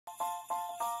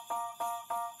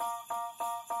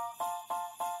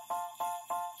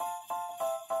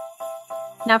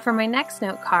Now for my next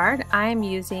note card, I'm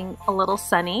using a little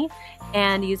sunny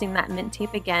and using that mint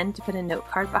tape again to put a note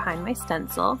card behind my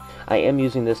stencil. I am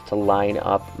using this to line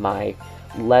up my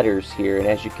letters here, and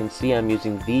as you can see, I'm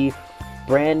using the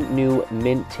brand new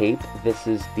mint tape. This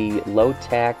is the low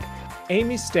tack.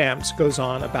 Amy Stamps goes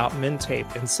on about mint tape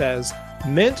and says,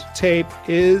 mint tape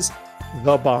is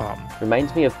the bomb.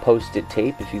 Reminds me of Post-it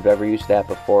tape if you've ever used that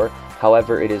before.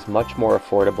 However, it is much more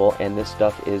affordable, and this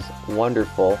stuff is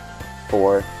wonderful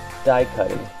for die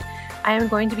cutting. I am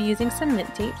going to be using some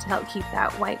mint tape to help keep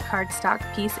that white cardstock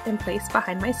piece in place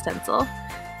behind my stencil.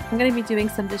 I'm going to be doing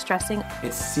some distressing.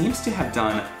 It seems to have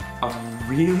done a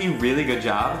really good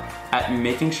job at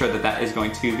making sure that that is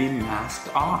going to be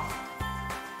masked off.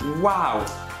 Wow.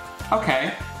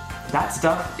 Okay, that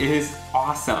stuff is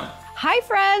awesome. Hi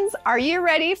friends, are you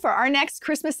ready for our next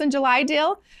Christmas in July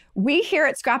deal? We here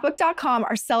at Scrapbook.com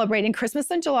are celebrating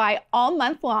Christmas in July all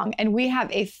month long, and we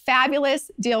have a fabulous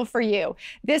deal for you.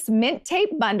 This mint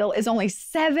tape bundle is only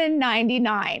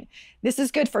 $7.99. This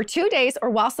is good for 2 days or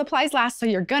while supplies last, so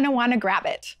you're gonna wanna grab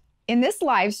it. In this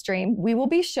live stream, we will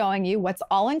be showing you what's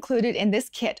all included in this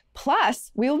kit.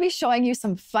 Plus, we will be showing you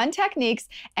some fun techniques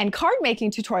and card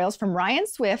making tutorials from Ryan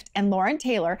Swift and Lauren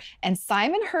Taylor, and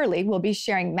Simon Hurley will be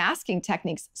sharing masking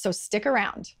techniques, so stick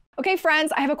around. Okay,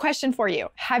 friends, I have a question for you.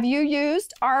 Have you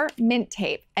used our mint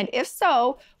tape? And if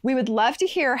so, we would love to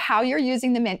hear how you're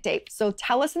using the mint tape. So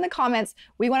tell us in the comments.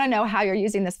 We want to know how you're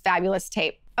using this fabulous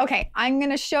tape. Okay, I'm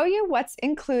going to show you what's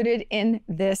included in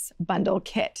this bundle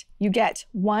kit. You get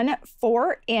one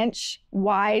 4-inch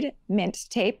wide mint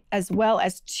tape as well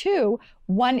as two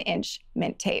 1-inch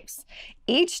mint tapes.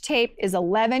 Each tape is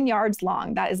 11 yards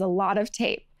long. That is a lot of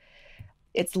tape.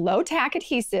 It's low tack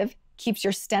adhesive, keeps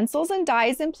your stencils and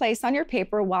dies in place on your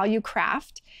paper while you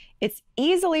craft. It's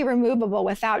easily removable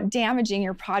without damaging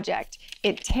your project.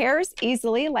 It tears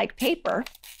easily like paper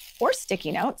or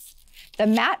sticky notes. The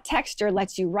matte texture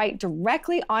lets you write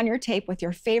directly on your tape with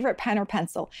your favorite pen or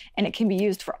pencil, and it can be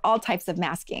used for all types of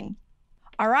masking.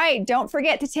 All right, don't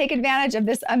forget to take advantage of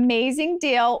this amazing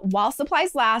deal while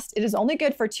supplies last. It is only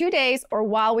good for 2 days or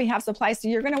while we have supplies, so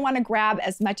you're gonna wanna grab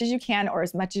as much as you can or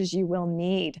as much as you will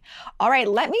need. All right,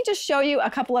 let me just show you a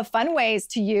couple of fun ways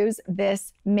to use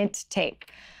this mint tape.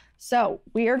 So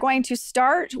we are going to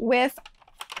start with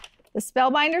the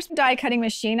Spellbinders die cutting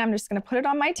machine. I'm just gonna put it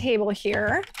on my table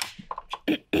here.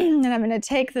 And I'm gonna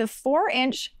take the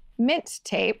 4-inch mint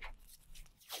tape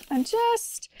and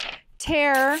just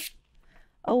tear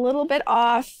a little bit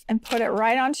off and put it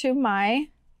right onto my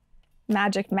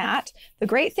magic mat. The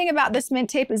great thing about this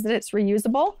mint tape is that it's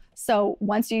reusable. So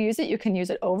once you use it, you can use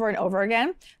it over and over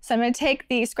again. So I'm gonna take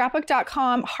the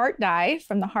Scrapbook.com heart die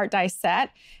from the heart die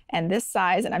set and this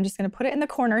size, and I'm just gonna put it in the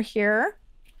corner here.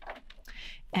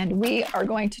 And we are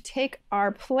going to take our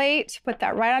plate, put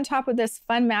that right on top of this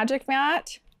fun magic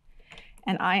mat.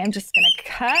 And I am just gonna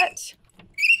cut.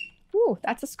 Ooh,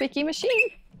 that's a squeaky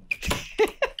machine.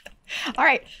 All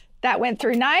right, that went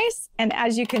through nice. And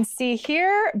as you can see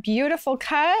here, beautiful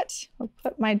cut. I'll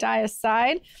put my die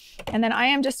aside. And then I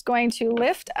am just going to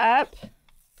lift up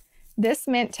this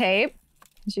mint tape.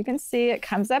 As you can see, it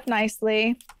comes up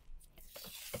nicely.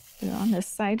 Do it on this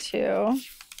side too.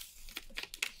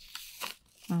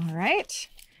 All right,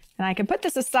 and I can put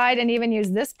this aside and even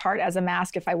use this part as a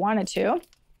mask if I wanted to.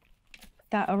 Put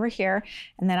that over here,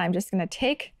 and then I'm just gonna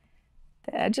take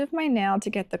the edge of my nail to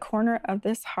get the corner of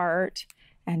this heart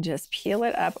and just peel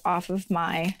it up off of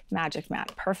my magic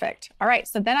mat. Perfect. All right,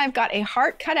 so then I've got a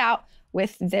heart cut out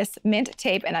with this mint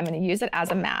tape, and I'm gonna use it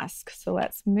as a mask. So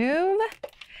let's move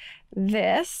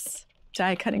this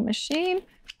die cutting machine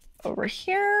over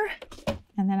here,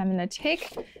 and then I'm gonna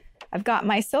take, I've got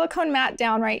my silicone mat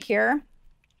down right here,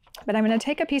 but I'm gonna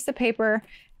take a piece of paper,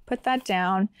 put that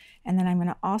down, and then I'm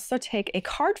gonna also take a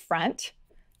card front,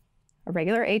 a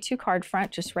regular A2 card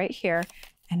front, just right here,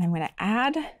 and I'm gonna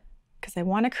add, because I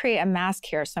wanna create a mask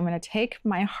here, so I'm gonna take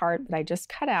my heart that I just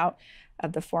cut out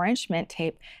of the 4-inch mint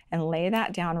tape and lay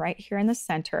that down right here in the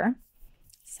center.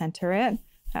 Center it.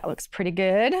 That looks pretty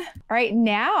good. All right,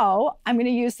 now I'm gonna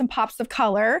use some pops of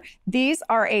color. These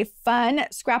are a fun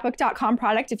Scrapbook.com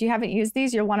product. If you haven't used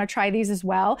these, you'll wanna try these as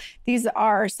well. These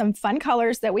are some fun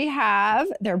colors that we have.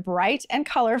 They're bright and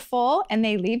colorful, and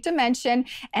they leave dimension,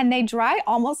 and they dry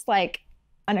almost like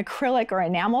an acrylic or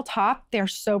enamel top. They're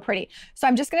so pretty. So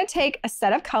I'm just gonna take a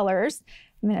set of colors.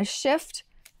 I'm gonna shift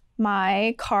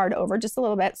my card over just a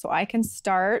little bit so I can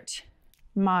start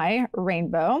my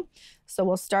rainbow. So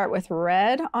we'll start with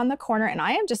red on the corner, and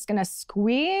I am just gonna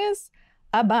squeeze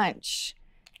a bunch.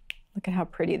 Look at how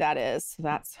pretty that is. So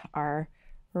that's our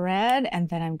red, and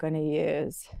then I'm gonna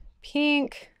use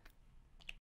pink,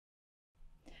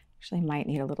 Actually, might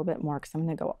need a little bit more because I'm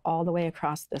going to go all the way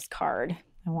across this card.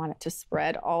 I want it to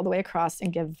spread all the way across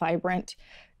and give vibrant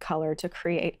color to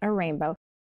create a rainbow.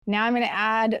 Now I'm going to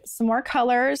add some more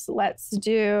colors. Let's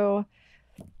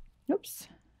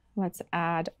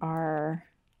add our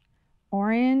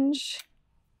orange.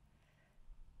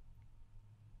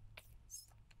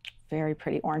 Very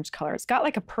pretty orange color. It's got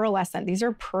like a pearlescent. These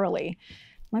are pearly.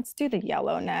 Let's do the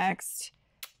yellow next.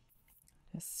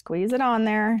 Just squeeze it on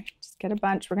there. Just get a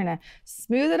bunch. We're going to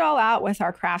smooth it all out with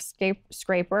our craft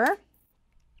scraper.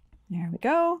 There we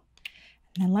go.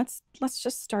 And then let's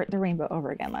just start the rainbow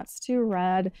over again. Let's do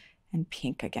red and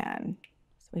pink again.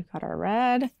 So we've got our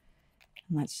red, and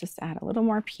let's just add a little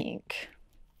more pink.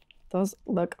 Those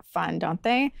look fun, don't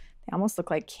they? They almost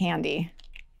look like candy.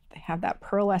 They have that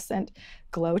pearlescent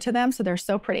glow to them, so they're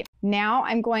so pretty. Now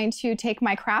I'm going to take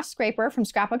my craft scraper from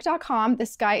Scrapbook.com.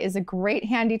 This guy is a great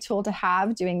handy tool to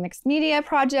have doing mixed media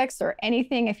projects or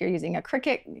anything. If you're using a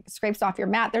Cricut, it scrapes off your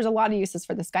mat. There's a lot of uses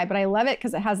for this guy, but I love it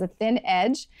because it has a thin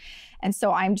edge. And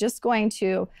so I'm just going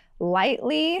to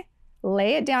lightly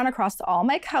lay it down across all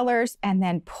my colors and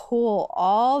then pull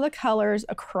all the colors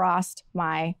across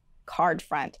my card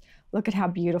front. Look at how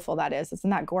beautiful that is.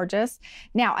 Isn't that gorgeous?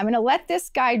 Now I'm going to let this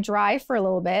guy dry for a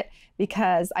little bit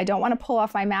because I don't want to pull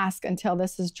off my mask until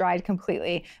this is dried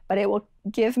completely, but it will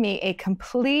give me a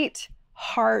complete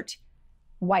heart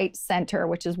white center,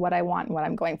 which is what I want and what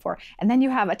I'm going for. And then you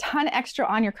have a ton extra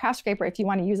on your craft scraper if you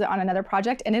want to use it on another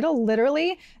project, and it'll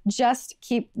literally just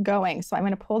keep going. So I'm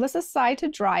going to pull this aside to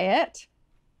dry it.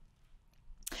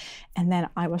 And then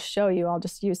I will show you, I'll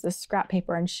just use this scrap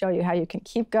paper and show you how you can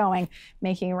keep going,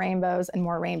 making rainbows and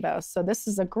more rainbows. So this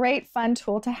is a great fun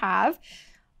tool to have.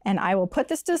 And I will put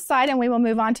this to the side and we will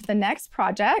move on to the next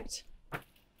project.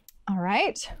 All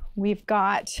right, we've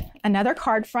got another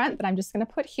card front that I'm just going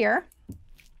to put here.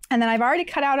 And then I've already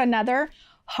cut out another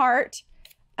heart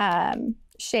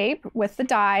shape with the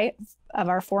die of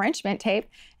our 4-inch mint tape.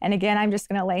 And again, I'm just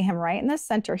going to lay him right in the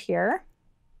center here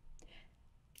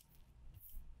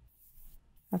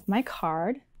of my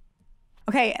card.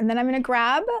 Okay, and then I'm going to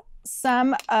grab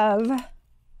some of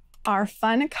our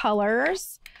fun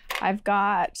colors. I've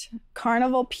got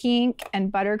Carnival Pink and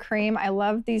Buttercream. I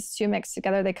love these two mixed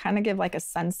together. They kind of give like a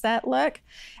sunset look.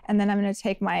 And then I'm going to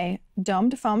take my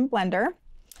domed foam blender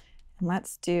and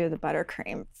let's do the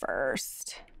Buttercream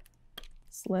first.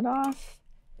 Lid off.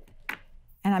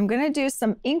 And I'm going to do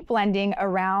some ink blending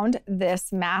around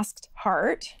this masked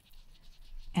heart.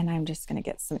 And I'm just going to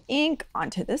get some ink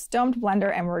onto this domed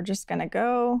blender and we're just going to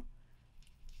go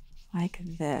like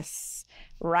this,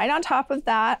 right on top of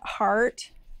that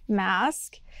heart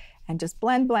mask and just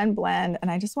blend, blend, blend. And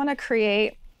I just want to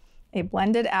create a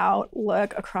blended out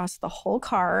look across the whole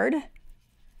card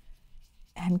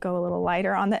and go a little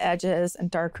lighter on the edges and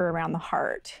darker around the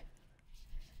heart,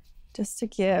 just to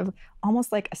give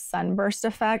almost like a sunburst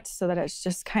effect so that it's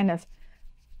just kind of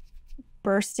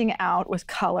bursting out with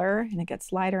color and it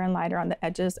gets lighter and lighter on the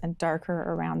edges and darker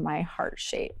around my heart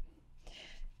shape.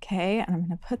 Okay, and I'm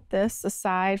going to put this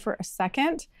aside for a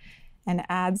second and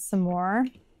add some more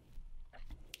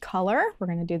color. We're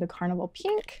going to do the Carnival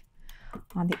Pink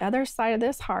on the other side of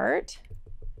this heart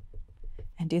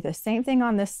and do the same thing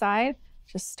on this side.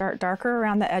 Just start darker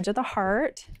around the edge of the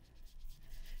heart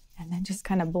and then just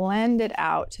kind of blend it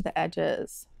out to the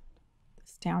edges.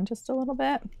 This down just a little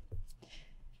bit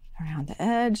around the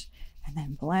edge and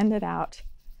then blend it out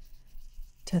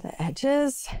to the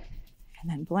edges and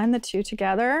then blend the two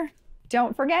together.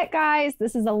 Don't forget, guys,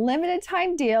 this is a limited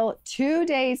time deal, 2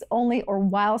 days only or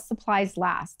while supplies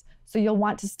last. So you'll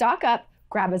want to stock up,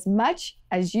 grab as much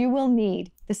as you will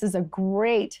need. This is a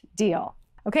great deal.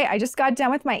 Okay, I just got done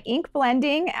with my ink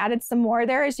blending, added some more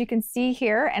there as you can see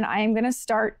here, and I am gonna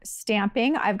start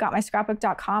stamping. I've got my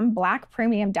Scrapbook.com black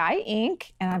premium dye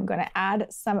ink, and I'm gonna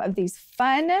add some of these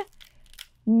fun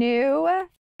new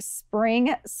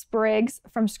spring sprigs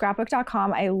from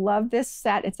Scrapbook.com. I love this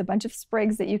set. It's a bunch of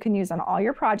sprigs that you can use on all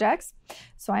your projects.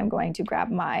 So I'm going to grab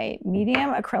my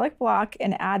medium acrylic block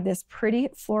and add this pretty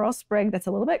floral sprig that's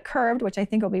a little bit curved, which I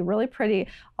think will be really pretty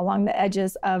along the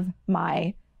edges of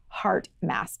my heart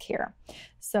mask here.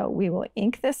 So we will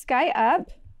ink this guy up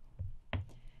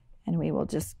and we will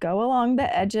just go along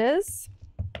the edges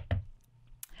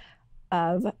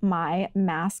of my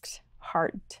masked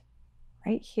heart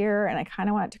right here. And I kind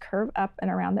of want it to curve up and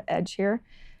around the edge here.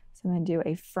 So I'm going to do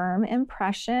a firm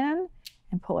impression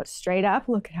and pull it straight up.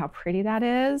 Look at how pretty that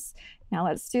is. Now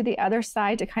let's do the other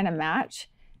side to kind of match.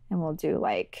 And we'll do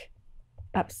like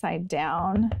upside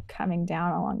down, coming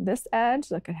down along this edge.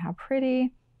 Look at how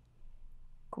pretty.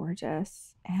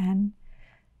 Gorgeous. And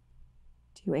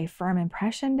do a firm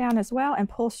impression down as well and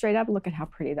pull straight up. Look at how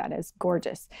pretty that is,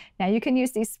 gorgeous. Now you can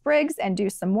use these sprigs and do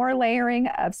some more layering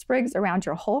of sprigs around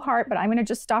your whole heart, but I'm gonna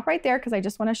just stop right there because I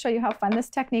just wanna show you how fun this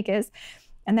technique is.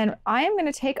 And then I am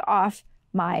gonna take off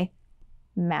my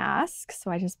mask.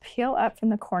 So I just peel up from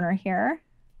the corner here,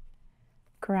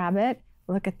 grab it.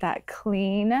 Look at that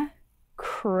clean,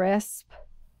 crisp,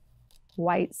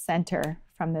 white center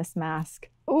from this mask.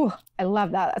 Ooh, I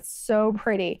love that. That's so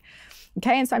pretty.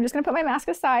 Okay, and so I'm just gonna put my mask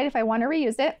aside if I want to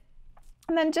reuse it.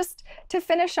 And then just to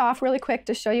finish off really quick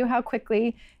to show you how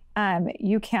quickly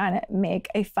you can make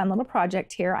a fun little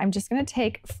project here, I'm just gonna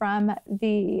take from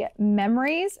the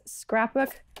Memories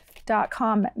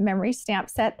Scrapbook.com memory stamp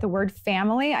set the word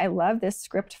family. I love this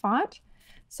script font.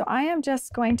 So I am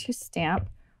just going to stamp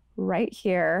right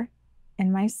here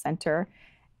in my center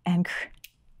and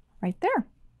right there.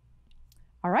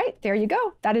 All right, there you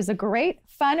go. That is a great,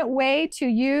 fun way to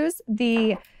use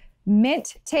the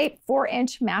mint tape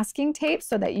 4-inch masking tape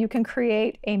so that you can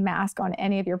create a mask on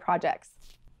any of your projects.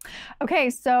 Okay,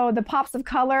 so the pops of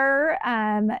color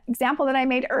example that I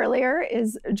made earlier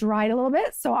is dried a little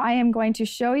bit. So I am going to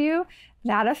show you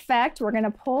that effect. We're gonna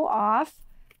pull off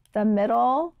the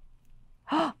middle.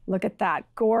 Oh, look at that,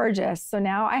 gorgeous. So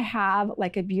now I have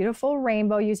like a beautiful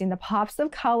rainbow using the pops of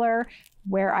color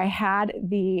where I had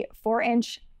the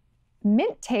 4-inch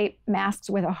mint tape masks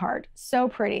with a heart. So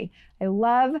pretty. I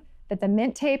love that the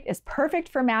mint tape is perfect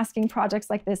for masking projects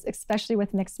like this, especially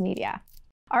with mixed media.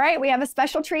 All right, we have a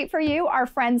special treat for you. Our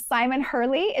friend Simon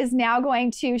Hurley is now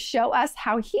going to show us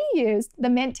how he used the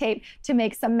mint tape to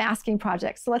make some masking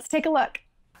projects. So let's take a look.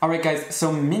 All right guys,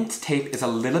 so mint tape is a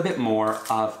little bit more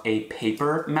of a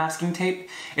paper masking tape.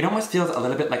 It almost feels a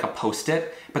little bit like a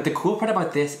Post-it, but the cool part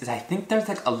about this is I think there's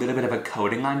like a little bit of a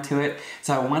coating onto it,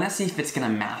 so I wanna see if it's gonna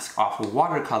mask off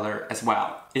watercolor as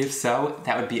well. If so,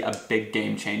 that would be a big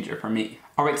game changer for me.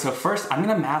 All right, so first I'm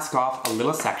gonna mask off a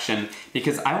little section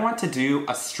because I want to do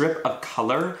a strip of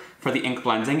color for the ink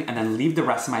blending and then leave the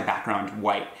rest of my background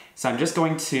white. So I'm just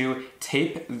going to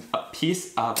tape a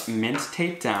piece of mint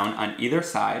tape down on either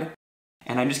side,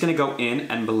 and I'm just gonna go in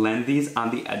and blend these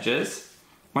on the edges.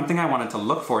 One thing I wanted to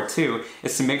look for too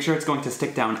is to make sure it's going to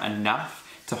stick down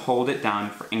enough to hold it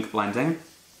down for ink blending.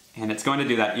 And it's going to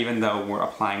do that even though we're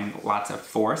applying lots of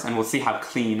force, and we'll see how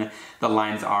clean the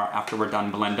lines are after we're done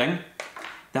blending.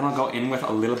 Then I'll go in with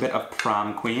a little bit of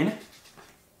Prom Queen.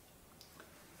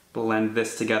 Blend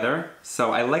this together.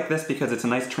 So I like this because it's a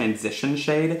nice transition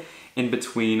shade in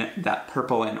between that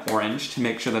purple and orange to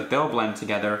make sure that they'll blend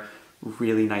together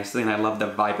really nicely, and I love the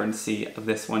vibrancy of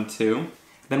this one too.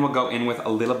 Then we'll go in with a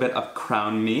little bit of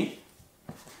Crown Me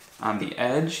on the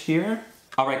edge here.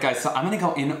 All right guys, so I'm gonna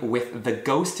go in with the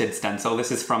Ghosted stencil.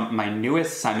 This is from my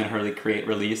newest Simon Hurley Create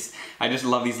release. I just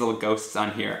love these little ghosts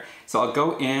on here. So I'll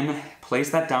go in, place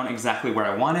that down exactly where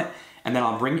I want it, and then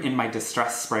I'll bring in my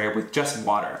Distress sprayer with just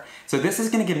water. So this is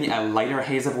gonna give me a lighter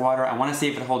haze of water. I wanna see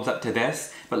if it holds up to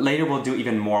this, but later we'll do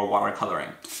even more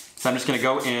watercoloring. So I'm just gonna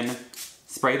go in,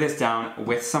 spray this down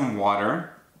with some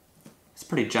water. It's a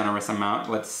pretty generous amount,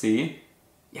 let's see.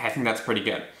 Yeah, I think that's pretty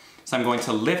good. So I'm going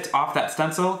to lift off that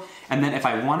stencil, and then if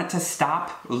I want it to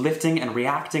stop lifting and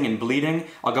reacting and bleeding,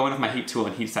 I'll go in with my heat tool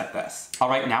and heat set this. All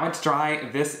right, now it's dry.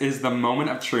 This is the moment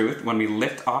of truth when we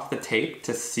lift off the tape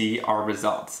to see our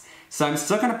results. So I'm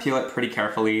still gonna peel it pretty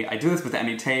carefully. I do this with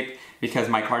any tape because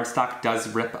my cardstock does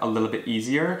rip a little bit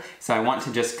easier, so I want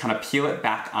to just kind of peel it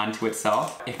back onto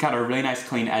itself. It got a really nice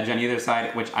clean edge on either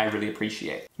side, which I really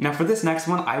appreciate. Now for this next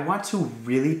one, I want to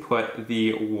really put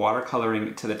the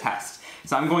watercoloring to the test.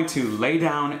 So I'm going to lay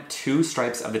down 2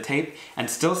 stripes of the tape and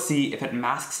still see if it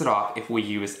masks it off if we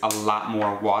use a lot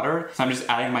more water. So I'm just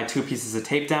adding my 2 pieces of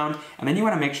tape down, and then you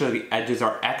want to make sure the edges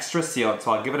are extra sealed,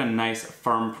 so I'll give it a nice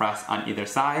firm press on either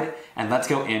side, and let's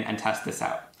go in and test this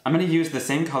out. I'm going to use the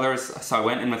same colors, so I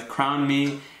went in with Crown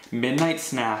Me, Midnight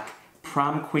Snack,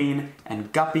 Prom Queen,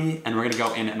 and Guppy, and we're gonna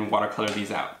go in and watercolor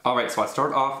these out. All right, so I'll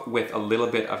start off with a little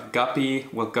bit of Guppy.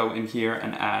 We'll go in here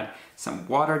and add some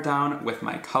water down with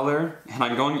my color, and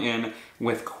I'm going in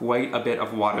with quite a bit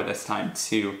of water this time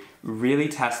to really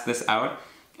test this out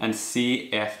and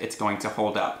see if it's going to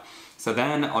hold up. So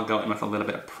then I'll go in with a little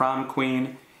bit of Prom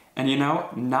Queen, and you know,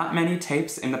 not many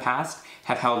tapes in the past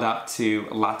have held up to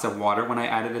lots of water when I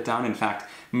added it down. In fact,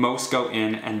 most go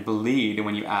in and bleed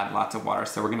when you add lots of water,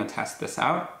 so we're gonna test this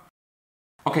out.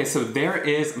 Okay, so there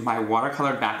is my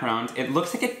watercolored background. It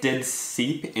looks like it did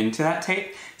seep into that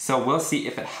tape, so we'll see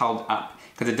if it held up,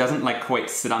 because it doesn't like quite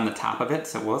sit on the top of it,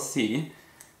 so we'll see.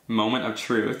 Moment of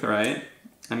truth, right?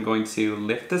 I'm going to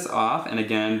lift this off, and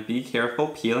again, be careful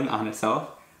peeling on itself.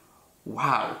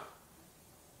 Wow.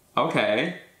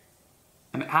 Okay.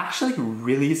 I'm actually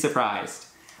really surprised.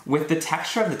 With the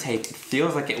texture of the tape, it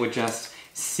feels like it would just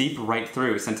seep right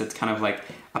through since it's kind of like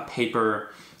a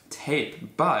paper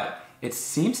tape, but it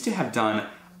seems to have done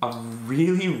a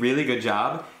really, really good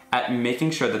job at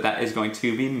making sure that that is going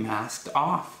to be masked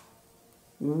off.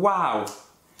 Wow.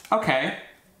 Okay,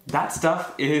 that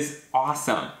stuff is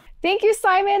awesome. Thank you,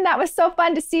 Simon. That was so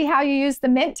fun to see how you use the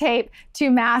mint tape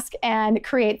to mask and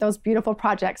create those beautiful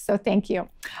projects. So thank you.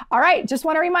 All right, just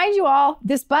want to remind you all,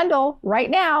 this bundle right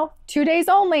now, 2 days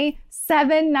only,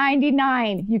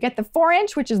 $7.99. You get the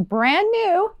 4-inch, which is brand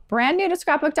new to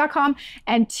Scrapbook.com,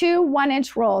 and 2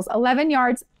 1-inch rolls, 11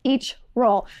 yards each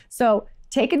roll. So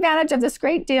take advantage of this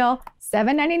great deal,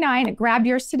 $7.99. Grab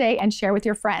yours today and share with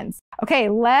your friends. Okay,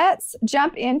 let's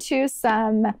jump into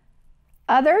some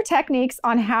other techniques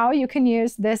on how you can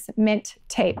use this mint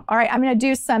tape. All right, I'm going to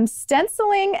do some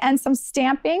stenciling and some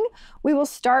stamping. We will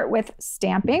start with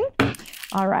stamping.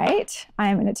 All right,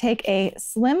 I'm going to take a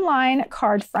slimline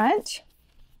card front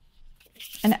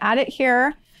and add it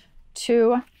here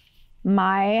to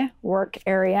my work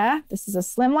area. This is a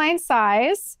slimline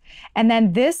size. And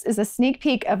then this is a sneak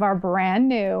peek of our brand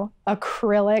new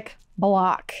acrylic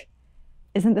block.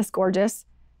 Isn't this gorgeous?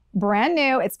 Brand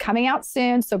new, it's coming out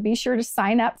soon, so be sure to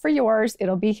sign up for yours.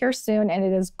 It'll be here soon, and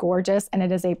it is gorgeous, and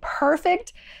it is a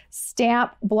perfect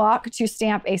stamp block to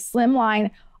stamp a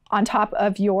slimline on top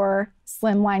of your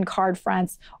slimline card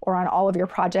fronts or on all of your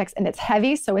projects. And it's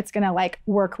heavy, so it's gonna like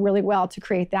work really well to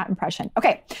create that impression.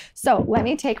 Okay, so let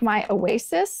me take my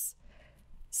Oasis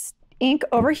ink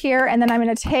over here, and then I'm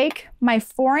gonna take my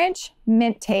 4-inch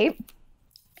mint tape.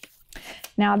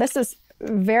 Now this is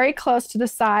very close to the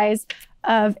size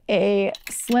of a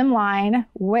slimline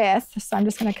width. So I'm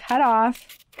just going to cut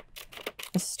off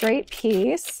a straight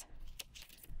piece,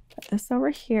 put this over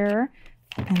here,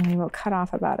 and we will cut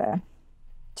off about a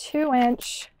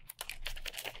 2-inch,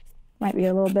 might be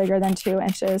a little bigger than 2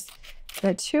 inches,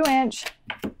 the 2-inch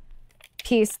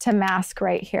piece to mask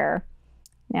right here.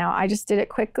 Now I just did it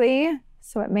quickly,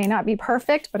 so it may not be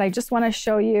perfect, but I just want to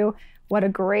show you what a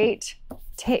great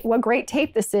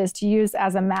tape this is to use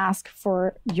as a mask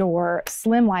for your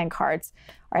slimline cards.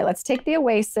 All right, let's take the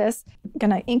Oasis. I'm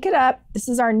gonna ink it up. This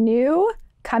is our new,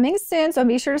 coming soon, so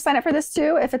be sure to sign up for this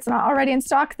too if it's not already in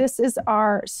stock. This is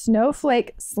our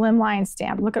snowflake slimline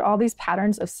stamp. Look at all these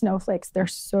patterns of snowflakes. They're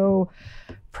so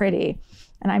pretty.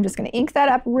 And I'm just gonna ink that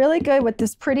up really good with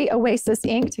this pretty Oasis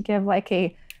ink to give like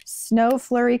a snow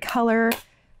flurry color,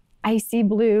 icy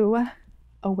blue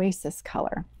Oasis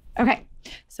color. Okay,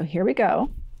 so here we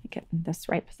go. Get in this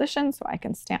right position so I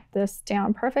can stamp this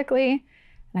down perfectly.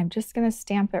 And I'm just gonna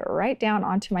stamp it right down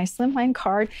onto my slimline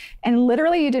card. And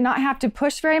literally you do not have to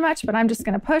push very much, but I'm just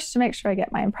gonna push to make sure I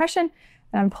get my impression.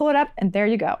 And I'm pull it up, and there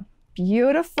you go.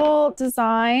 Beautiful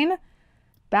design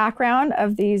background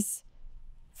of these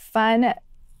fun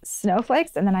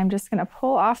snowflakes. And then I'm just gonna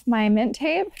pull off my mint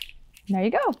tape. And there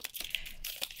you go.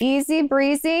 Easy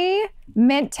breezy.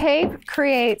 Mint tape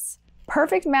creates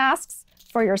perfect masks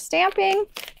for your stamping.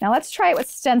 Now let's try it with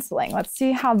stenciling. Let's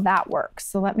see how that works.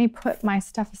 So let me put my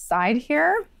stuff aside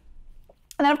here.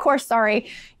 And then of course, sorry,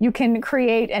 you can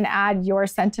create and add your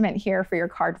sentiment here for your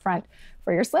card front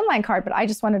for your slimline card, but I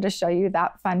just wanted to show you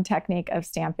that fun technique of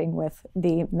stamping with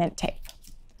the mint tape.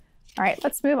 All right,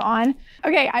 let's move on.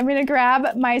 Okay, I'm gonna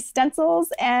grab my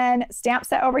stencils and stamp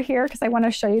set over here because I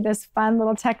wanna show you this fun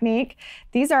little technique.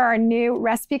 These are our new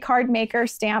recipe card maker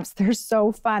stamps. They're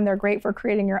so fun. They're great for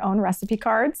creating your own recipe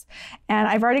cards. And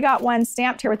I've already got one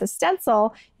stamped here with a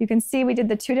stencil. You can see we did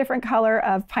the 2 different color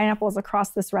of pineapples across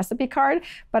this recipe card,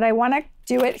 but I wanna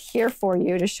do it here for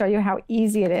you to show you how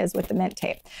easy it is with the mint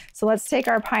tape. So let's take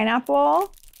our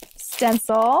pineapple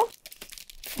stencil,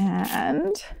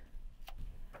 and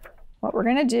what we're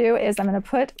gonna do is I'm gonna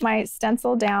put my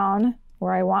stencil down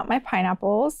where I want my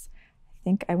pineapples. I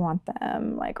think I want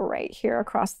them like right here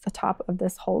across the top of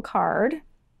this whole card.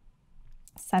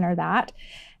 Center that.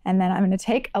 And then I'm gonna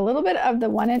take a little bit of the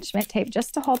 1-inch mint tape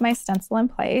just to hold my stencil in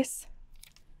place.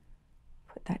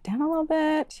 Put that down a little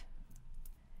bit.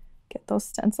 Get those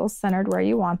stencils centered where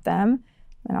you want them.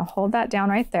 And I'll hold that down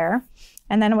right there.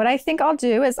 And then what I think I'll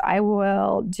do is I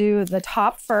will do the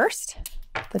top first.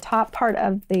 The top part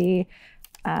of the,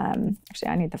 actually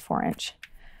I need the 4-inch.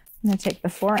 I'm gonna take the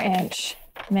 4-inch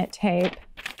mint tape,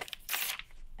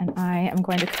 and I am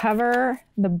going to cover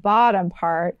the bottom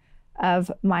part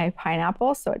of my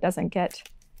pineapple so it doesn't get,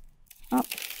 oh,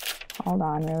 hold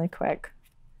on really quick.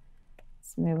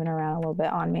 It's moving around a little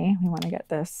bit on me. We wanna get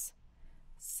this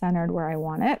centered where I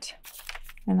want it.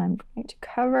 And I'm going to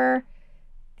cover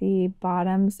the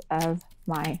bottoms of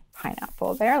my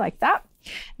pineapple there like that.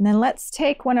 And then let's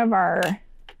take one of our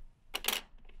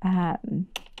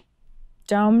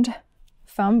domed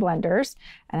foam blenders,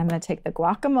 and I'm going to take the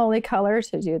guacamole color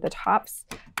to do the tops,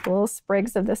 the little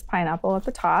sprigs of this pineapple at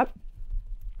the top.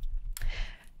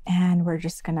 And we're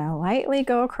just going to lightly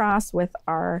go across with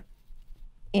our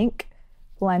ink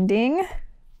blending.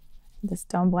 This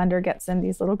dome blender gets in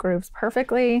these little grooves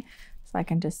perfectly, so I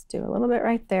can just do a little bit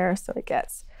right there so it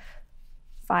gets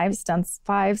five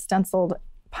stenciled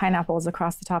pineapples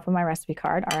across the top of my recipe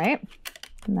card. All right,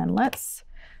 and then let's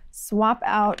swap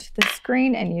out this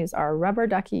green and use our rubber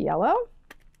ducky yellow.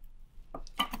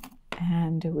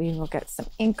 And we will get some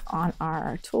ink on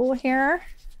our tool here.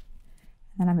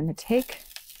 And then I'm going to take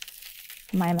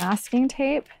my masking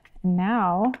tape, and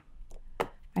now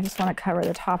I just want to cover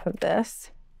the top of this.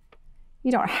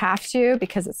 You don't have to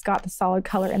because it's got the solid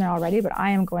color in there already, but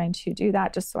I am going to do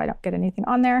that just so I don't get anything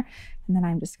on there. And then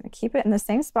I'm just going to keep it in the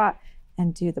same spot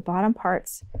and do the bottom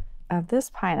parts of this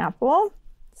pineapple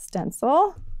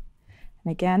stencil.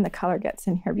 And again, the color gets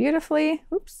in here beautifully.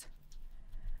 Oops.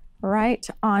 Right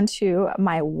onto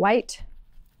my white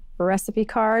recipe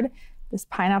card. This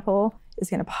pineapple is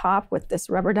going to pop with this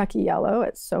rubber ducky yellow.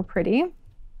 It's so pretty. Make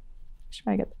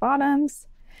sure I get the bottoms.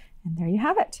 And there you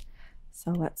have it.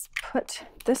 So let's put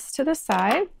this to the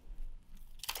side.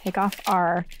 Take off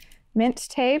our mint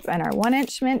tape and our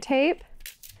 1-inch mint tape.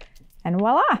 And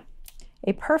voila,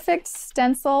 a perfect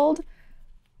stenciled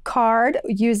card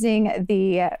using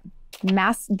the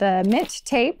mint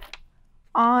tape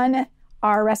on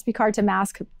our recipe card to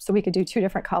mask so we could do 2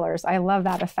 different colors. I love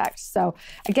that effect. So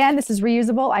again, this is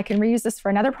reusable. I can reuse this for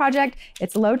another project.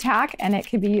 It's low tack and it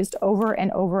can be used over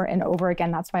and over and over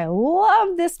again. That's why I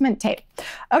love this mint tape.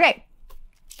 Okay,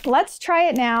 let's try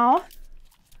it now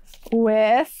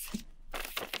with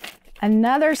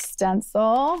another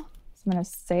stencil. So I'm gonna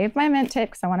save my mint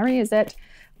tape because I want to reuse it.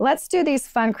 Let's do these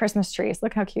fun Christmas trees.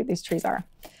 Look how cute these trees are.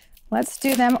 Let's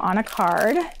do them on a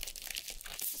card.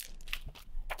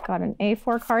 Got an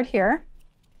A4 card here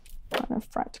on a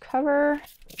front cover.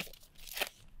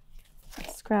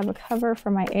 Let's grab a cover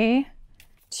for my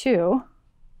A2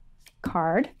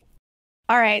 card.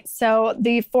 All right, so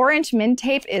the 4-inch mint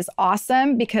tape is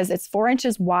awesome because it's 4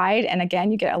 inches wide. And again,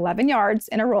 you get 11 yards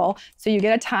in a roll. So you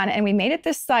get a ton. And we made it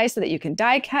this size so that you can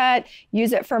die cut,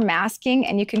 use it for masking,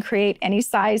 and you can create any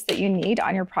size that you need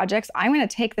on your projects. I'm gonna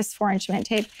take this 4-inch mint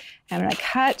tape and I'm gonna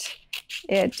cut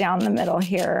it down the middle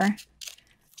here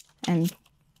and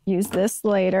use this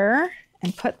later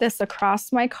and put this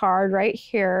across my card right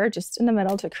here, just in the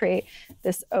middle to create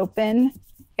this open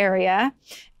area.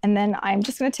 And then I'm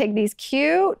just going to take these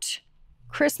cute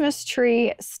Christmas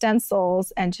tree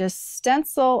stencils and just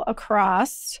stencil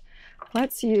across.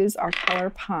 Let's use our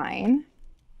color pine.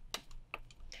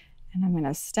 And I'm going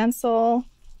to stencil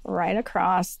right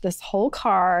across this whole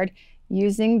card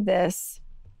using this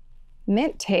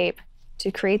mint tape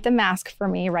to create the mask for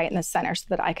me right in the center so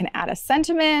that I can add a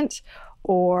sentiment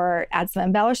or add some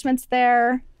embellishments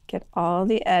there. Get all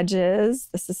the edges.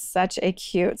 This is such a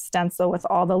cute stencil with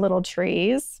all the little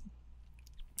trees.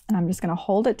 And I'm just going to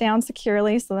hold it down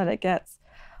securely so that it gets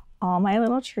all my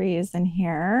little trees in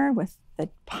here with the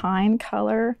pine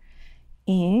color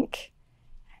ink.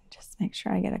 And just make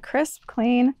sure I get a crisp,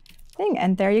 clean thing.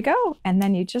 And there you go. And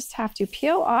then you just have to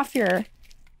peel off your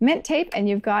mint tape and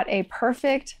you've got a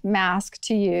perfect mask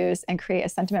to use and create a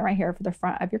sentiment right here for the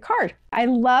front of your card. I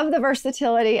love the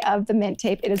versatility of the mint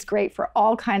tape. It is great for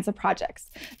all kinds of projects.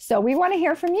 So we want to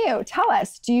hear from you. Tell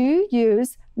us, do you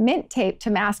use mint tape to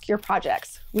mask your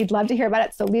projects? We'd love to hear about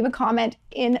it. So leave a comment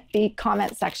in the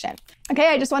comment section. Okay,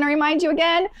 I just want to remind you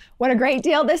again, what a great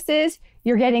deal this is.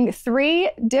 You're getting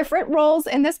 3 different rolls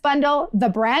in this bundle, the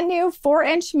brand new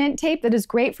 4-inch mint tape that is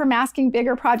great for masking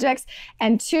bigger projects,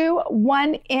 and 2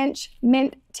 1-inch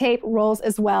mint tape rolls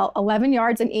as well, 11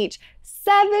 yards in each.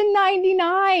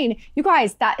 $7.99. You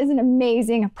guys, that is an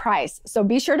amazing price. So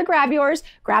be sure to grab yours,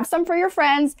 grab some for your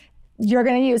friends. You're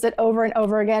gonna use it over and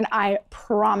over again, I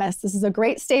promise. This is a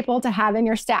great staple to have in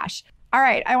your stash. All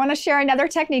right, I wanna share another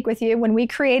technique with you. When we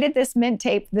created this mint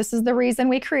tape, this is the reason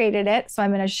we created it. So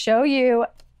I'm gonna show you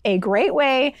a great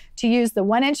way to use the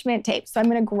 1-inch mint tape. So I'm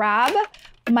gonna grab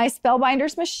my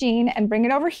Spellbinders machine and bring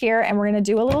it over here, and we're gonna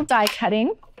do a little die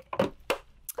cutting.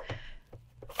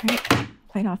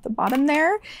 Right off the bottom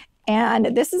there. And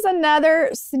this is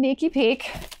another sneaky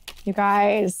peek. You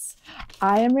guys,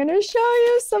 I am gonna show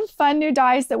you some fun new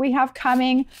dies that we have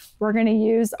coming. We're gonna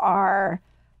use our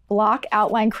block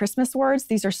outline Christmas words.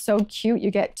 These are so cute. You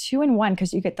get 2 in 1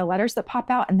 because you get the letters that pop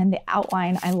out and then the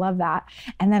outline. I love that.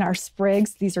 And then our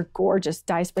sprigs. These are gorgeous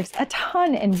die sprigs, a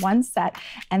ton in one set.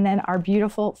 And then our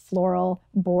beautiful floral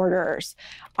borders.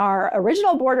 Our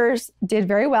original borders did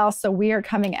very well, so we are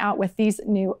coming out with these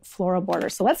new floral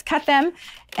borders. So let's cut them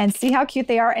and see how cute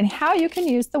they are and how you can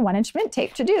use the 1-inch mint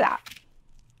tape to do that.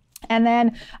 And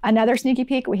then another sneaky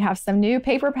peek, we have some new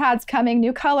paper pads coming,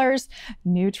 new colors,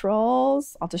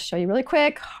 neutrals. I'll just show you really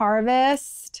quick.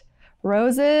 Harvest,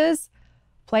 roses,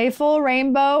 playful,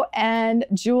 rainbow, and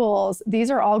jewels. These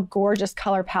are all gorgeous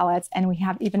color palettes, and we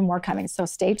have even more coming. So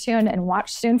stay tuned and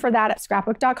watch soon for that at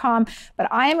Scrapbook.com. But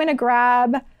I am gonna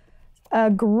grab a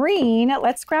green.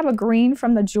 Let's grab a green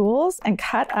from the jewels and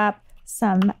cut up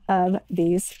some of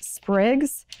these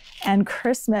sprigs and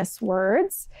Christmas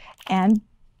words and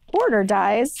border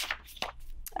dies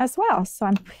as well. So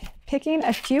I'm picking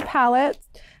a few palette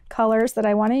colors that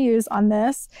I want to use on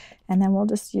this, and then we'll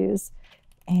just use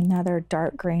another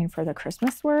dark green for the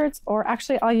Christmas words, or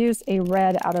actually I'll use a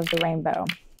red out of the rainbow.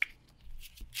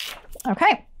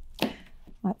 Okay,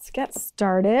 let's get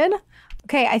started.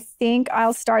 Okay, I think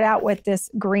I'll start out with this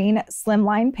green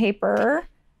slimline paper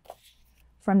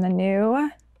from the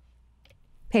new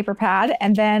paper pad,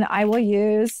 and then I will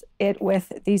use it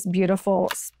with these beautiful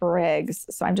sprigs.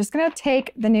 So I'm just going to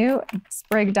take the new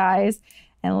sprig dies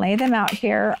and lay them out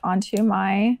here onto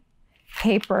my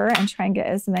paper and try and get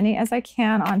as many as I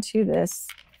can onto this.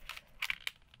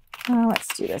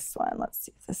 Let's do this one. Let's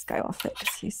see if this guy will fit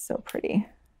because he's so pretty.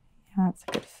 Yeah, that's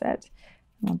a good fit.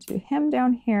 And I'll do him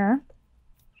down here.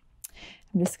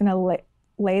 I'm just going to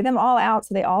lay them all out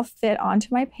so they all fit onto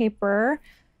my paper.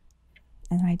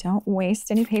 And I don't waste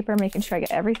any paper, making sure I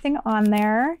get everything on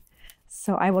there.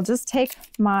 So I will just take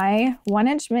my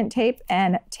 1-inch mint tape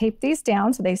and tape these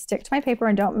down so they stick to my paper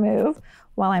and don't move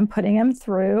while I'm putting them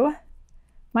through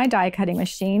my die cutting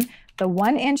machine. The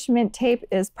 1-inch mint tape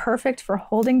is perfect for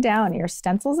holding down your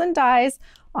stencils and dies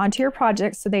onto your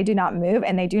projects so they do not move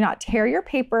and they do not tear your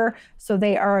paper. So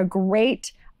they are a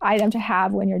great item to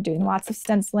have when you're doing lots of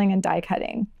stenciling and die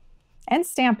cutting. And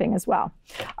stamping as well.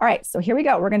 All right, so here we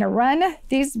go. We're gonna run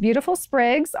these beautiful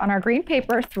sprigs on our green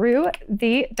paper through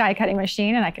the die cutting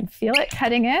machine, and I can feel it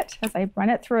cutting it as I run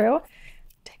it through.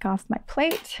 Take off my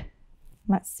plate.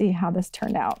 Let's see how this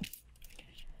turned out.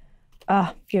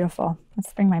 Oh, beautiful.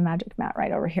 Let's bring my magic mat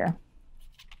right over here.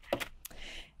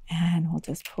 And we'll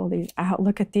just pull these out.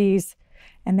 Look at these.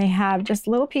 And they have just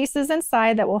little pieces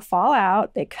inside that will fall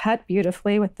out. They cut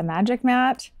beautifully with the magic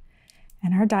mat.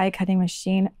 And our die cutting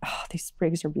machine, oh, these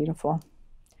sprigs are beautiful.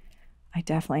 I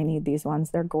definitely need these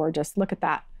ones. They're gorgeous. Look at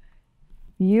that.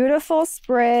 Beautiful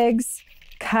sprigs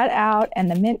cut out, and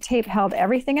the mint tape held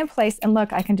everything in place. And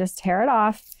look, I can just tear it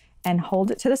off and hold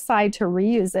it to the side to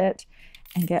reuse it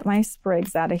and get my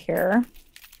sprigs out of here.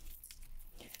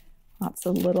 Lots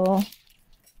of little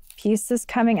pieces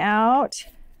coming out.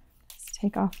 Let's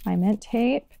take off my mint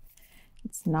tape.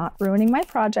 It's not ruining my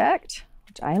project,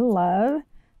 which I love.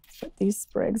 Put these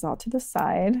sprigs all to the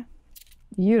side.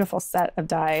 Beautiful set of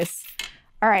dies.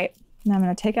 All right, now I'm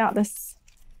going to take out this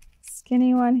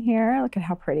skinny one here. Look at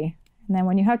how pretty. And then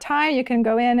when you have time, you can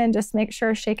go in and just make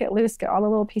sure, shake it loose, get all the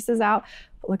little pieces out.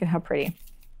 But look at how pretty.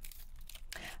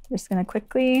 I'm just going to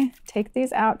quickly take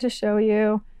these out to show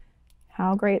you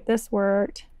how great this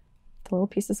worked. The little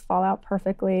pieces fall out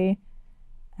perfectly,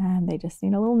 and they just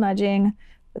need a little nudging,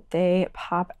 but they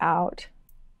pop out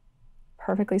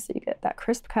perfectly so you get that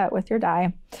crisp cut with your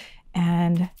die.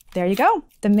 And there you go.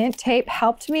 The mint tape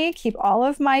helped me keep all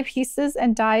of my pieces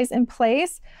and dies in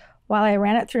place while I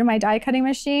ran it through my die cutting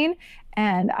machine,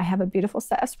 and I have a beautiful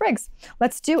set of sprigs.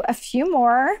 Let's do a few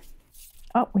more.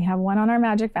 Oh, we have one on our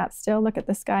magic mat still. Look at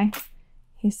this guy.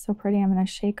 He's so pretty. I'm going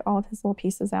to shake all of his little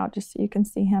pieces out just so you can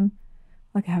see him.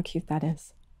 Look at how cute that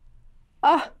is.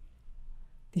 Oh,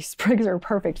 these sprigs are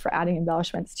perfect for adding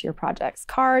embellishments to your projects.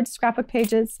 Cards, scrapbook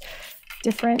pages,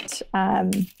 different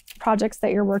projects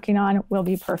that you're working on will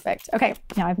be perfect. Okay,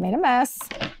 now I've made a mess.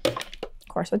 Of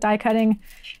course, with die cutting,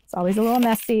 it's always a little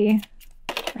messy.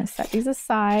 I'm gonna set these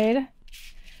aside.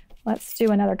 Let's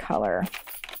do another color.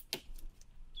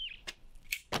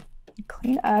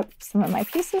 Clean up some of my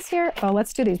pieces here. Oh,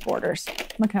 let's do these borders.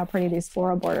 Look how pretty these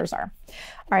floral borders are.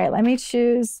 All right, let's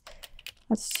choose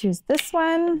this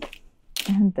one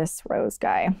and this rose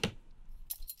guy.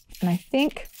 And I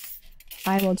think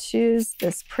I will choose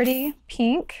this pretty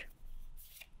pink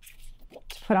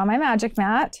to put on my magic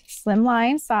mat.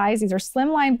 Slimline size. These are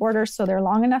slimline borders, so they're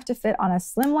long enough to fit on a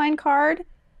slimline card.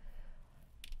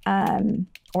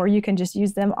 Or you can just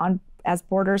use them as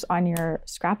borders on your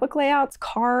scrapbook layouts,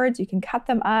 cards. You can cut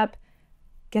them up.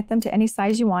 get them to any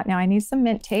size you want. Now I need some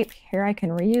mint tape. Here I can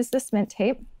reuse this mint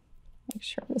tape. Make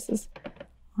sure this is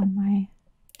on my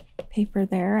paper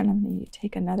there, and I'm going to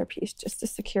take another piece just to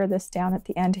secure this down at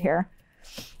the end here.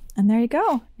 And there you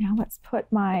go. Now let's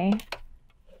put my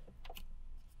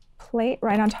plate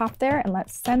right on top there, and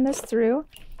let's send this through.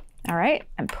 All right,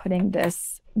 I'm putting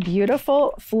this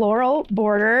beautiful floral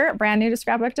border, brand new to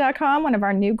Scrapbook.com, one of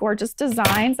our new gorgeous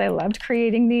designs. I loved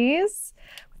creating these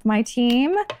with my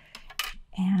team.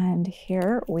 And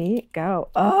here we go.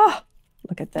 Oh,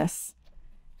 look at this.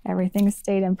 Everything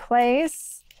stayed in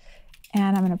place.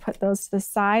 And I'm going to put those to the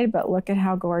side, but look at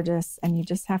how gorgeous. And you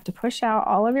just have to push out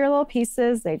all of your little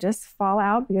pieces. They just fall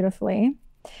out beautifully.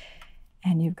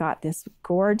 And you've got this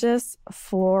gorgeous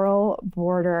floral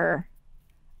border.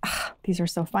 These are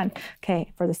so fun.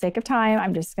 Okay, for the sake of time,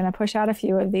 I'm just going to push out a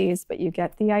few of these, but you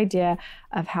get the idea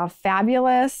of how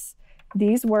fabulous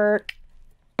these work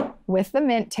with the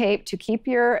mint tape to keep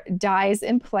your dies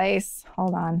in place.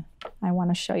 Hold on, I want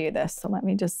to show you this. So let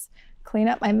me just clean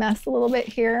up my mess a little bit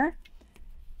here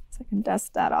so I can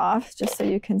dust that off just so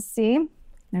you can see.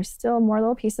 There's still more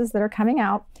little pieces that are coming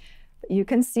out, but you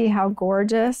can see how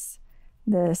gorgeous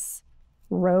this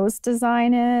rose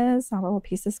design is, all little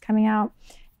pieces coming out,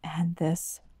 and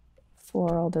this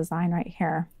floral design right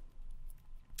here.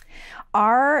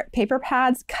 Our paper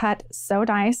pads cut so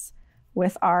nice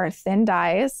with our thin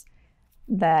dies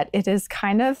that it is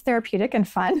kind of therapeutic and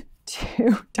fun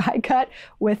to die cut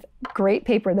with great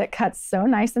paper that cuts so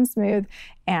nice and smooth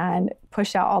and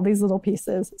push out all these little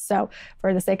pieces. So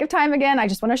for the sake of time, again, I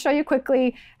just want to show you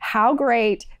quickly how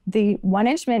great the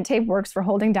 1-inch mint tape works for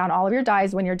holding down all of your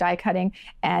dies when you're die cutting.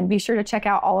 And be sure to check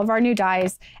out all of our new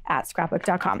dies at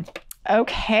Scrapbook.com.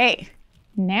 Okay,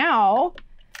 now,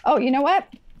 oh, you know what?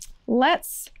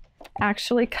 Let's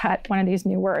actually cut one of these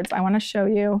new words. I want to show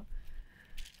you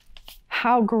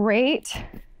how great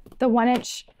the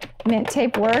 1-inch mint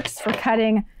tape works for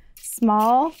cutting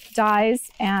small dies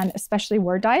and especially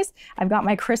word dies. I've got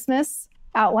my Christmas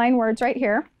outline words right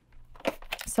here.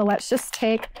 So let's just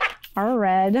take our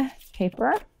red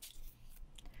paper.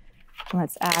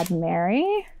 Let's add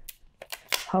Merry,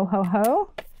 Ho Ho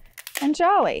Ho, and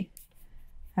Jolly.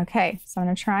 Okay, so I'm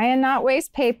gonna try and not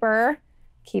waste paper.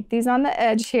 Keep these on the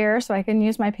edge here so I can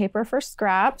use my paper for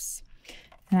scraps.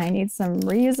 And I need some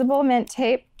reusable mint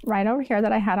tape right over here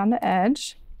that I had on the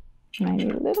edge. And I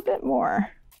need a little bit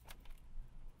more.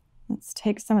 Let's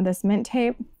take some of this mint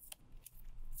tape,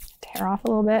 tear off a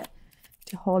little bit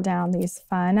to hold down these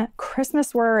fun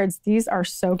Christmas words. These are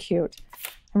so cute.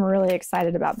 I'm really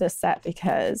excited about this set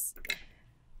because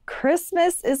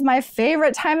Christmas is my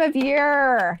favorite time of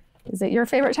year. Is it your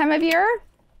favorite time of year?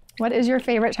 What is your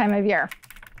favorite time of year?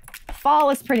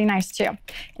 Fall is pretty nice too.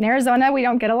 In Arizona, we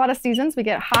don't get a lot of seasons. We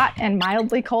get hot and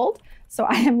mildly cold. So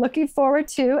I am looking forward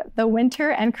to the winter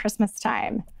and Christmas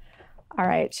time. All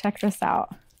right, check this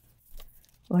out.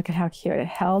 Look at how cute. It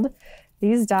held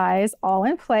these dies all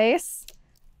in place.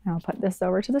 I'll put this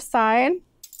over to the side.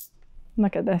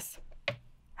 Look at this.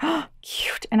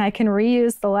 Cute. And I can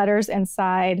reuse the letters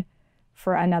inside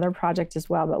for another project as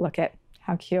well, but look at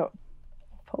how cute.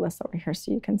 Pull this over here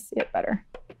so you can see it better.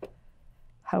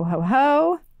 Ho, ho,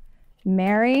 ho,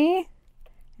 Merry,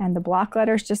 and the block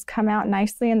letters just come out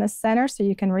nicely in the center so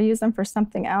you can reuse them for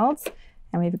something else.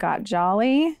 And we've got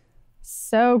Jolly,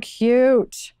 so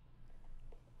cute.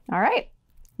 All right,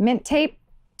 mint tape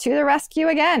to the rescue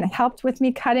again. It helped with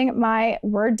me cutting my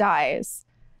word dies.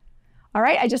 All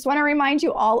right, I just want to remind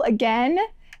you all again,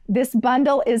 this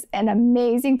bundle is an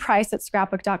amazing price at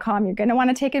Scrapbook.com. You're going to want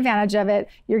to take advantage of it.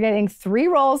 You're getting 3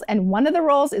 rolls, and one of the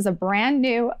rolls is a brand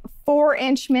new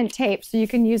 4-inch mint tape. So you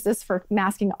can use this for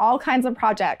masking all kinds of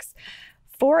projects.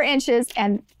 4 inches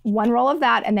and 1 roll of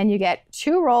that, and then you get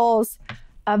 2 rolls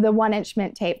of the 1-inch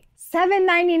mint tape.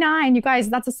 $7.99. You guys,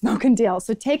 that's a smoking deal.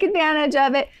 So take advantage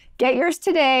of it. Get yours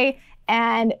today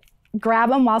and grab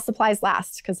them while supplies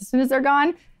last, because as soon as they're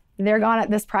gone at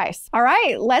this price. All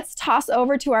right, let's toss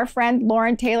over to our friend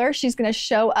Lauren Taylor. She's going to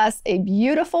show us a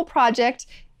beautiful project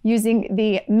using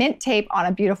the mint tape on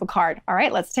a beautiful card. All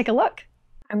right, let's take a look.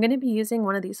 I'm going to be using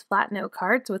one of these flat note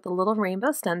cards with a little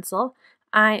rainbow stencil.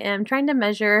 I am trying to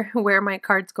measure where my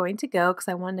card's going to go because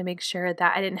I wanted to make sure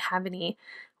that I didn't have any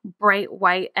bright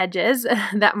white edges,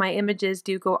 that my images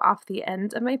do go off the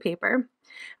end of my paper.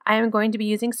 I am going to be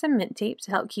using some mint tape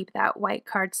to help keep that white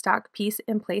cardstock piece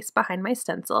in place behind my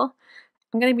stencil.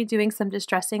 I'm going to be doing some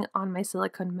distressing on my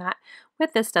silicone mat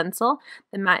with this stencil.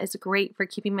 The mat is great for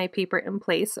keeping my paper in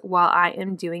place while I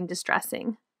am doing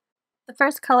distressing. The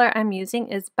first color I'm using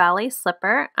is Ballet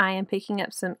Slipper. I am picking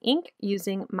up some ink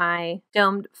using my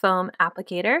domed foam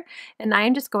applicator, and I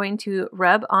am just going to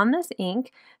rub on this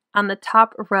ink on the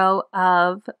top row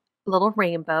of little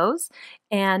rainbows,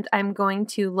 and I'm going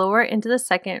to lower into the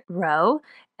second row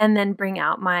and then bring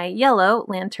out my yellow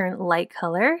lantern light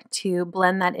color to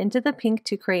blend that into the pink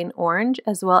to create an orange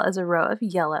as well as a row of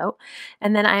yellow.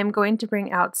 And then I am going to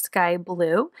bring out sky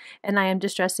blue, and I am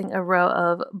distressing a row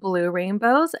of blue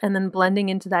rainbows and then blending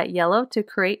into that yellow to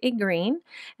create a green.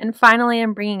 And finally,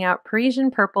 I'm bringing out Parisian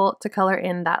purple to color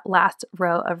in that last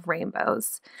row of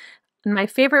rainbows. And my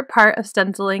favorite part of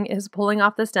stenciling is pulling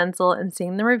off the stencil and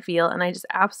seeing the reveal, and I just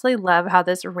absolutely love how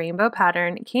this rainbow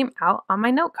pattern came out on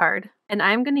my note card. And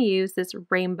I'm going to use this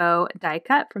rainbow die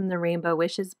cut from the Rainbow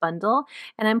Wishes bundle,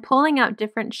 and I'm pulling out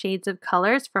different shades of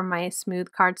colors from my smooth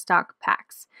cardstock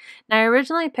packs. Now, I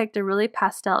originally picked a really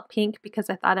pastel pink because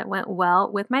I thought it went well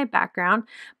with my background,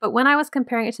 but when I was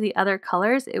comparing it to the other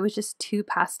colors, it was just too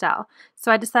pastel.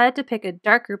 So I decided to pick a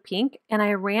darker pink, and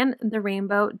I ran the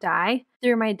rainbow die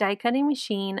through my die cutting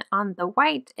machine on the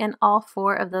white and all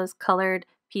 4 of those colored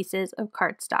pieces of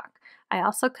cardstock. I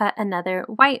also cut another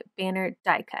white banner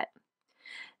die cut.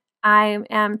 I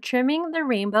am trimming the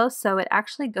rainbow so it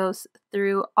actually goes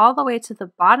through all the way to the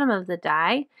bottom of the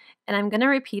die, and I'm going to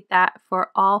repeat that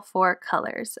for all 4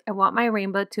 colors. I want my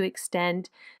rainbow to extend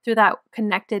through that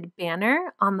connected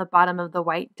banner on the bottom of the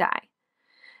white die.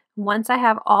 Once I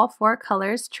have all 4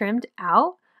 colors trimmed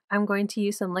out, I'm going to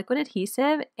use some liquid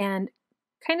adhesive and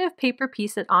kind of paper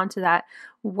piece it onto that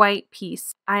white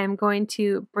piece. I am going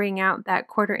to bring out that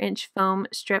 1/4 inch foam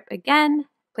strip again,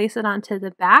 place it onto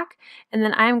the back, and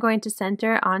then I'm going to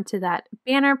center onto that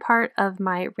banner part of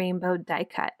my rainbow die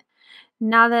cut.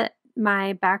 Now that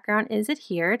my background is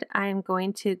adhered, I'm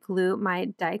going to glue my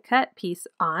die cut piece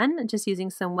on, just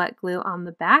using some wet glue on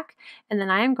the back, and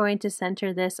then I am going to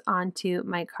center this onto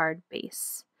my card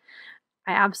base.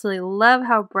 I absolutely love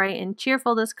how bright and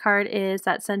cheerful this card is.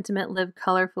 That sentiment "Live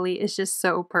colorfully" is just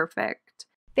so perfect.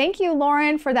 Thank you,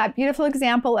 Lauren, for that beautiful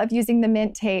example of using the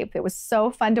mint tape. It was so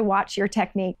fun to watch your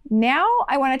technique. Now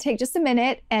I want to take just a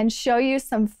minute and show you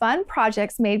some fun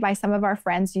projects made by some of our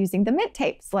friends using the mint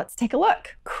tape. So let's take a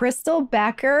look. Crystal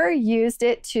Becker used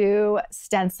it to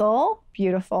stencil.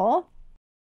 Beautiful.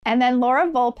 And then Laura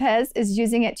Volpez is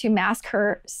using it to mask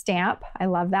her stamp. I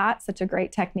love that. Such a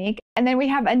great technique. And then we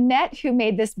have Annette, who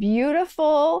made this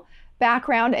beautiful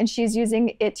background, and she's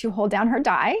using it to hold down her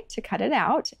die to cut it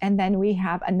out. And then we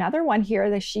have another one here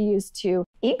that she used to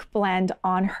ink blend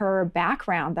on her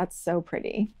background. That's so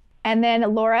pretty. And then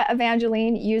Laura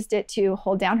Evangeline used it to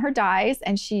hold down her dies,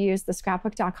 and she used the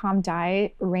Scrapbook.com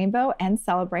die Rainbow and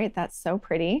Celebrate. That's so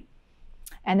pretty.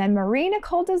 And then Marie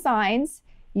Nicole Designs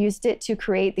used it to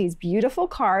create these beautiful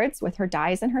cards with her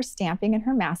dies and her stamping and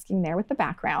her masking there with the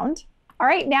background. All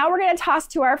right, now we're going to toss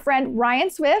to our friend Ryan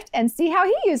Swift and see how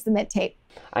he used the mint tape.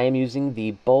 I am using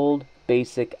the Bold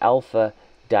Basic Alpha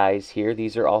dies here.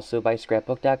 These are also by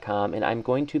Scrapbook.com, and I'm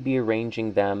going to be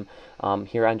arranging them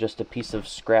here on just a piece of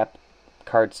scrap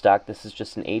cardstock. This is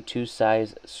just an A2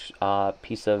 size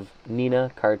piece of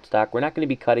Nina cardstock. We're not going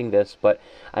to be cutting this, but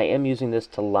I am using this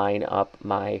to line up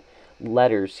my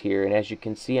letters here, and as you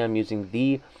can see, I'm using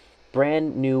the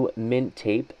brand new mint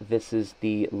tape. This is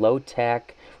the low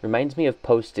tack, reminds me of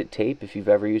Post-it tape if you've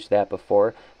ever used that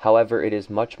before. However, it is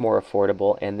much more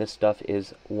affordable, and this stuff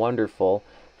is wonderful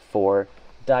for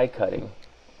die cutting.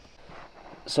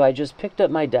 So I just picked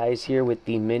up my dies here with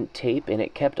the mint tape, and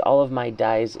it kept all of my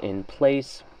dies in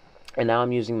place. And now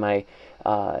I'm using my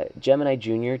Gemini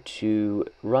Junior to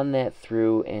run that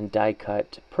through and die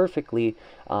cut perfectly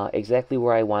exactly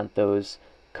where I want those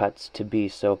cuts to be.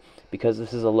 So because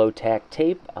this is a low tack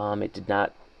tape, it did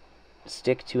not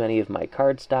stick to any of my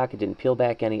cardstock. It didn't peel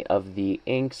back any of the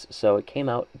inks, so it came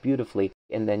out beautifully.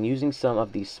 And then using some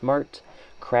of the Smart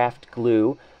Craft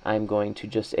glue, I'm going to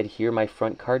just adhere my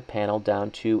front card panel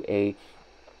down to a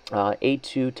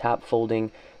A2 top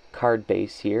folding card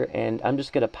base here, and I'm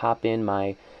just going to pop in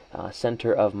my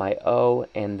center of my O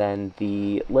and then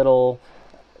the little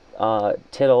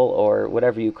tittle, or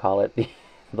whatever you call it,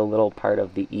 the little part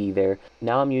of the E there.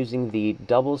 Now I'm using the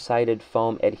double-sided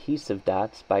foam adhesive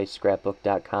dots by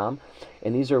Scrapbook.com,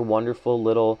 and these are wonderful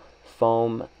little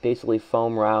foam, basically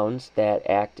foam rounds that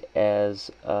act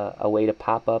as a way to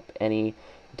pop up any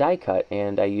die cut,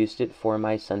 and I used it for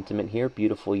my sentiment here,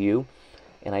 Beautiful You,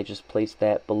 and I just placed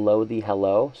that below the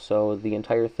hello, so the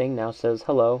entire thing now says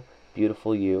hello,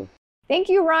 Beautiful You. Thank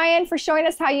you, Ryan, for showing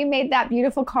us how you made that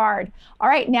beautiful card. All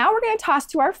right, now we're going to toss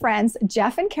to our friends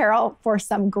Jeff and Carol for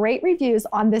some great reviews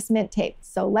on this mint tape.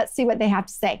 So let's see what they have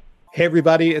to say. Hey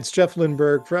everybody, it's Jeff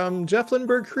Lindberg from Jeff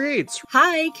Lindberg Creates.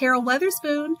 Hi, Carol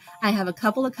Weatherspoon. I have a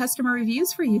couple of customer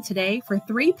reviews for you today for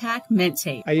 3-pack mint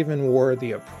tape. I even wore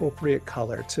the appropriate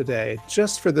color today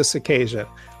just for this occasion.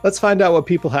 Let's find out what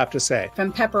people have to say.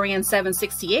 From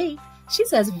Pepperan768, she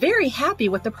says very happy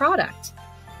with the product.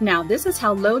 Now this is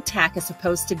how low tack is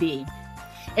supposed to be.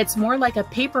 It's more like a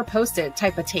paper post-it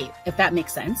type of tape, if that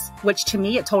makes sense, which to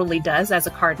me it totally does as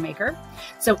a card maker.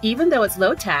 So even though it's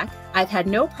low tack, I've had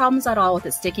no problems at all with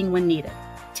it sticking when needed.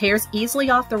 Tears easily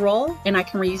off the roll, and I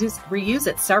can reuse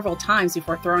it several times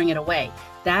before throwing it away.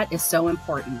 That is so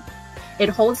important. It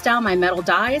holds down my metal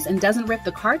dies and doesn't rip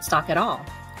the cardstock at all.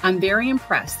 I'm very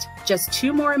impressed. Just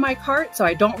 2 more in my cart so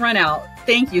I don't run out.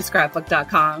 Thank you,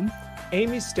 Scrapbook.com.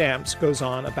 Amy Stamps goes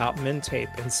on about mint tape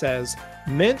and says,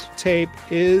 mint tape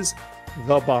is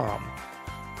the bomb.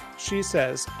 She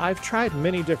says, I've tried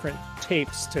many different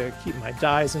tapes to keep my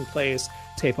dies in place,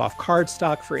 tape off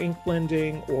cardstock for ink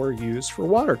blending, or use for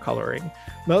watercoloring.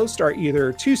 Most are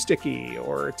either too sticky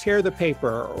or tear the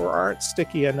paper or aren't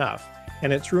sticky enough.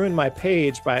 And it's ruined my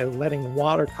page by letting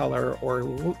watercolor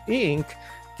or ink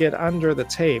get under the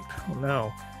tape. Oh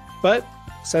no. But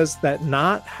says that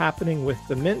not happening with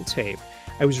the mint tape.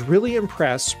 I was really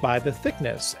impressed by the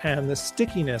thickness and the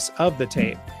stickiness of the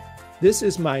tape. This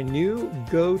is my new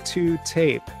go-to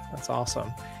tape. That's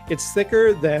awesome. It's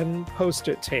thicker than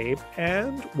Post-it tape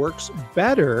and works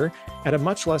better at a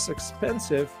much less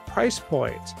expensive price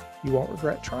point. You won't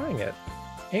regret trying it.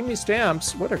 Amy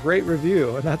Stamps, what a great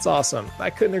review, and that's awesome. I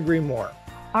couldn't agree more.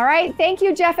 All right, thank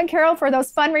you, Jeff and Carol, for those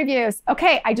fun reviews.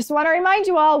 Okay, I just want to remind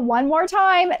you all one more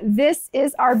time, this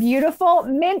is our beautiful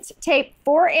mint tape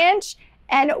 4-inch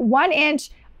and 1-inch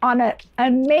on an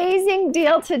amazing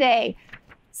deal today.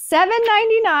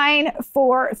 $7.99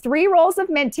 for 3 rolls of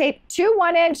mint tape, 2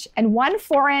 1-inch and 1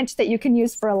 4-inch that you can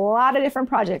use for a lot of different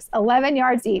projects, 11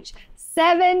 yards each.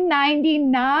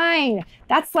 $7.99.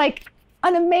 That's like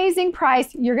an amazing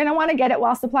price. You're going to want to get it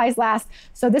while supplies last.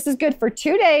 So this is good for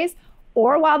 2 days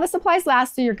or while the supplies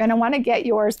last, so you're going to want to get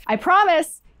yours. I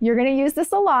promise you're going to use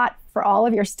this a lot for all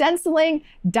of your stenciling,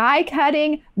 die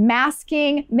cutting,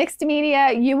 masking, mixed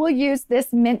media. You will use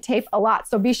this mint tape a lot.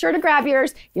 So be sure to grab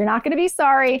yours. You're not going to be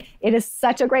sorry. It is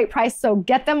such a great price. So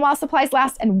get them while supplies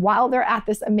last and while they're at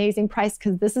this amazing price,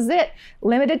 because this is it.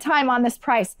 Limited time on this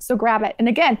price. So grab it. And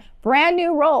again, brand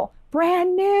new roll.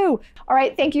 Brand new. All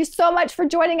right, thank you so much for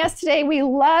joining us today. We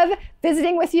love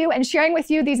visiting with you and sharing with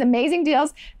you these amazing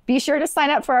deals. Be sure to sign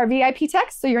up for our VIP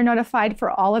text so you're notified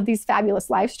for all of these fabulous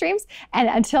live streams. And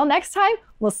until next time,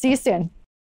 we'll see you soon.